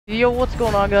Yo, what's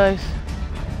going on, guys?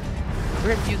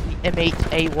 We're gonna use the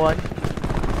M8A1,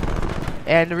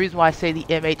 and the reason why I say the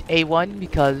M8A1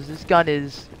 because this gun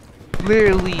is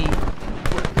literally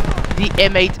the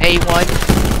M8A1.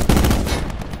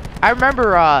 I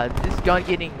remember this gun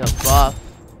getting a buff,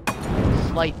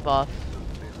 slight buff,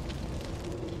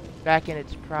 back in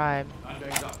its prime.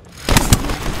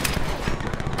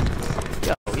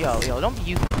 Yo, don't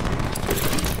be using.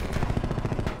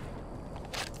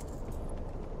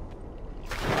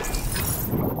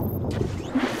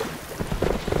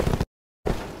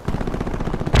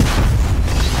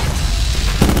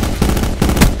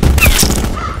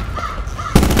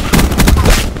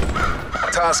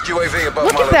 Task UAV above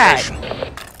Look my at location.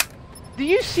 that! Do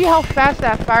you see how fast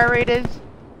that fire rate is?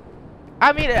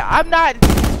 I mean, I'm not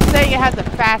saying it has a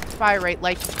fast fire rate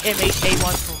like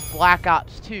M8A1 from Black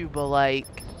Ops 2, but like,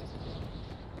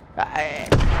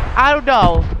 I don't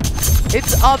know.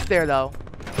 It's up there though.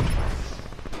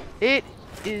 It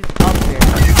is up there.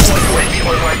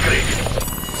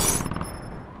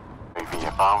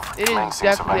 It is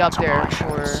definitely up there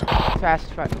for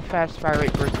fast fire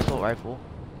rate versus assault rifle.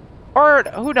 Or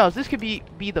who knows? This could be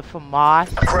the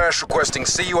FAMAS. Crash requesting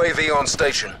CUAV on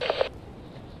station.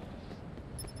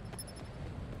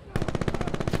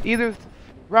 Either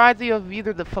rides of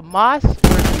either the FAMAS or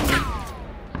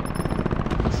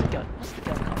what's the gun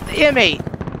called? The M8.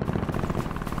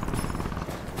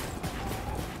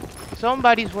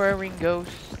 Somebody's wearing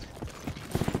Ghost.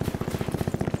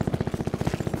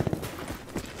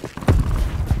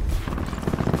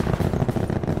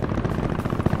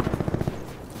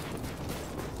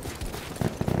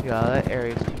 Yeah, that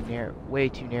area is too narrow, way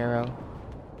too narrow.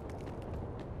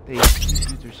 These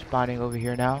dudes are spawning over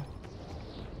here now.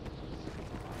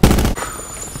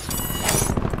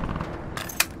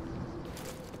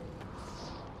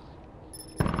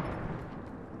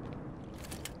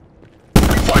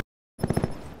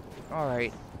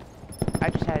 Alright. I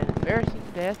just had an embarrassing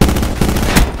death.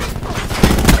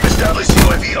 Establish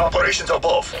UAV operations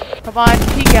above. Come on,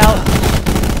 peek out.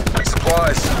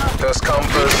 Supplies. First come,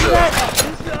 first serve.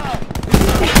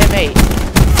 M8.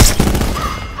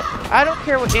 I don't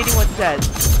care what anyone says.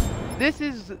 This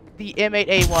is the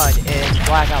M8A1 in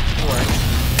Black Ops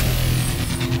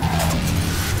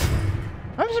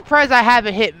 4. I'm surprised I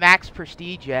haven't hit max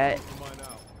prestige yet.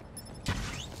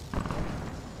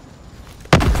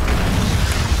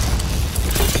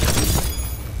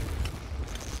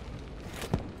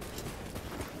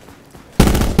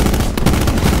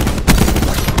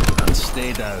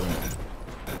 Stay down.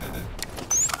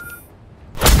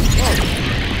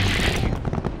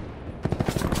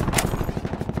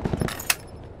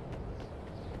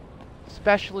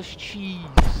 Specialist cheese.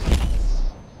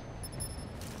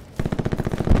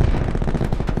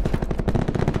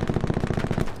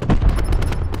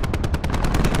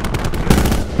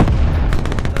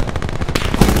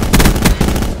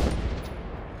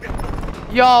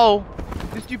 Yo,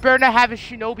 this dude better not have a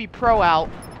Shinobi Pro out.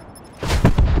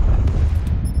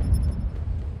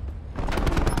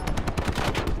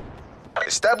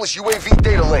 Establish UAV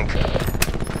data link.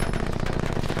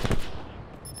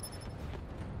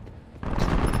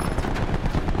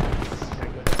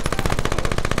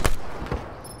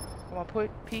 Come on,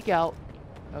 peek out.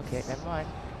 Okay, never mind.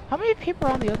 How many people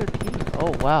are on the other team?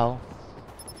 Oh, wow.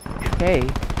 Okay.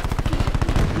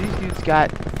 These dudes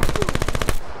got...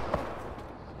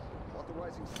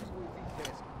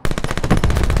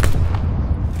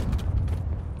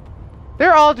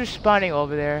 They're all just spawning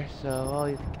over there,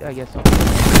 so I guess I'll...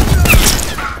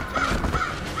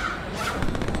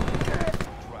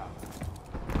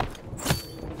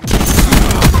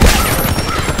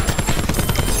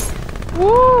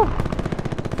 Woo!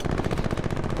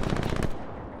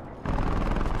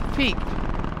 Peek.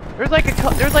 There's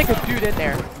like a dude in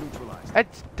there.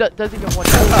 That doesn't even want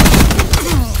to.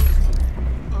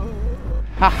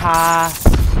 Haha.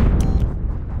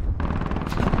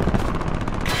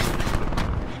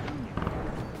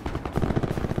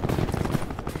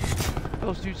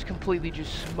 Those dudes completely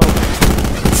just smoked.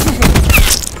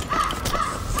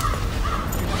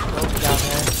 Down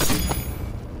there.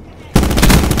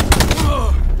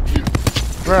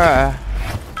 Bruh.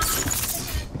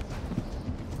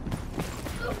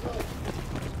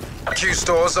 Q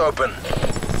stores open.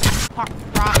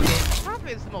 Prophet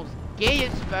is the most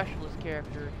gayest specialist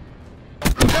character.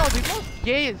 No, the most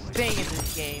gayest thing in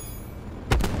this game.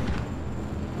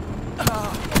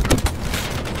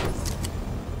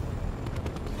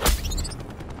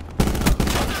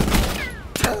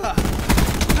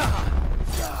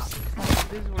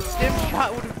 This is where Sim shot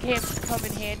would have come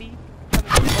in handy. Come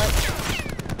in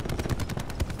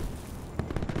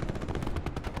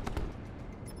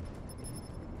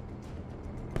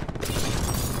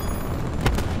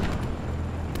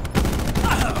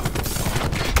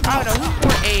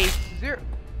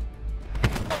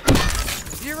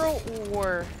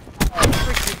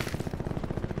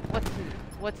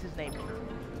what's his name?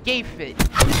 Gayfit.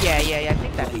 Yeah, I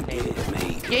think that's his name.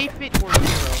 Gayfit or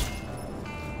Hero.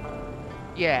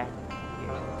 Yeah.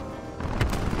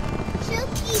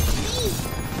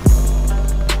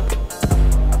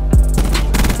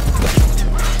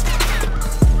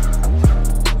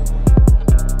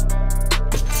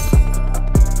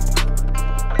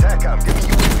 Heck, I'm giving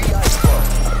you a ice ball.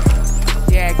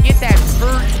 Yeah, get that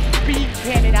bird beam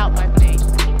cannon out my face.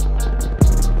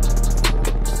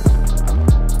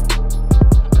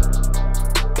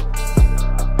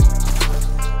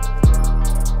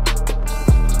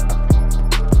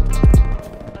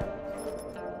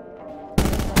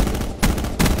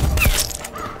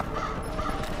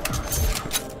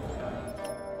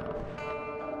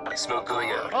 Smoke going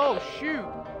out. Oh shoot!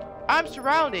 I'm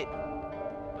surrounded.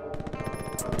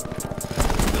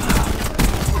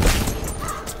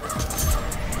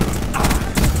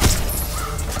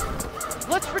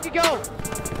 Let's freaking go!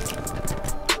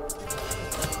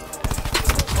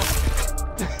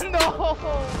 No!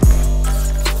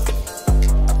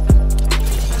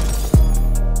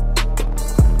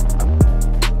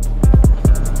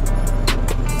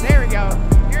 There we go.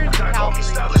 Here's the Calvary.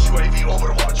 Establish UAV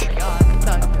overwatch. Bring on the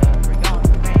thunder, bring on the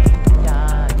rain.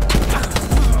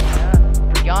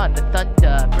 Bring on the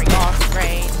thunder, bring on the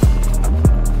rain.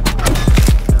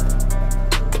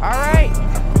 Alright.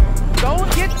 Go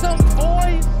and get some,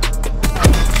 boys!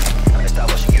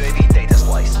 Establishing UAV data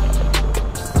slice. I'm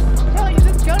telling you,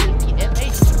 this gun is the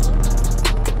M8.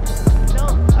 No,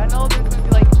 I know there's gonna be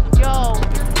like, yo,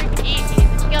 you're freaking easy.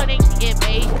 This gun ain't the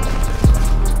M8.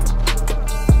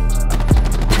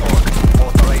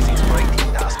 Authorizing strike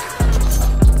team task.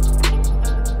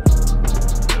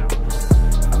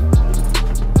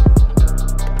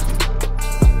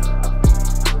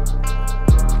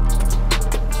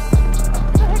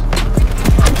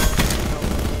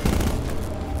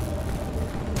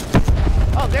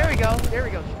 Oh, there we go. There we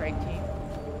go, strike team.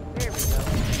 There we go.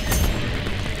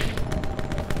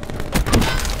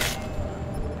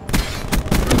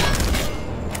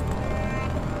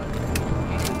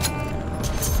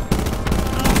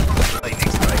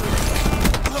 Lightning strike.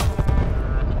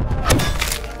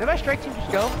 Did my strike team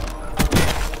just go?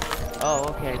 Oh,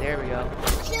 okay, there we go.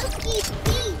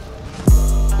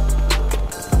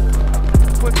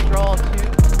 Quick draw, too.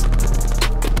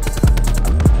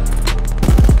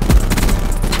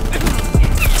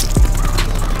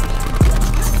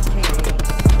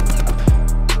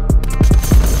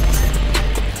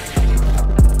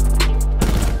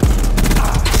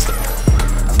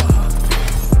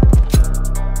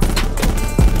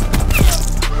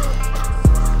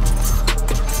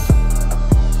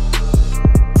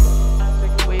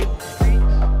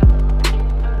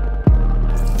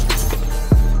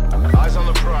 Eyes on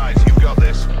the prize. You've got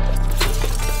this.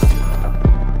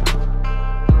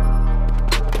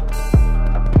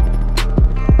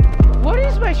 What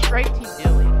is my strike team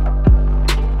doing?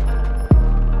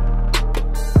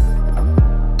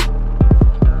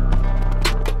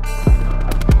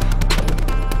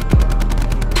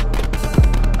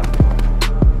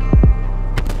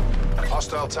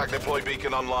 Hostile TAC deploy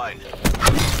beacon online.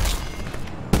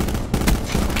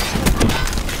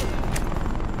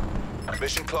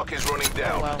 Mission clock is running Oh,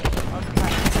 down. well.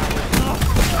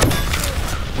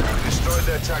 Destroyed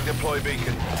their TAC deploy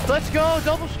beacon. Let's go,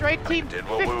 double strike team, Did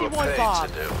what we were 51 paid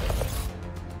bombs. to do.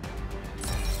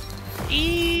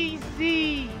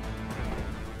 Easy.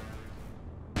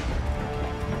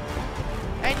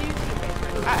 And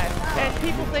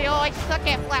people say, oh, I suck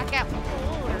at Black Ops 4.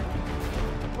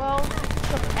 Well,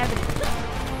 some evidence.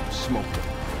 Smoke.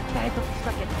 Guys don't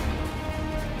suck at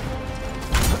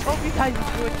Hope you guys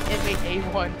enjoyed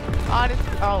M8A1.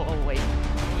 Honestly, oh wait.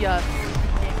 Yeah,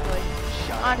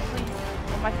 honestly,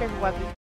 one of my favorite weapons.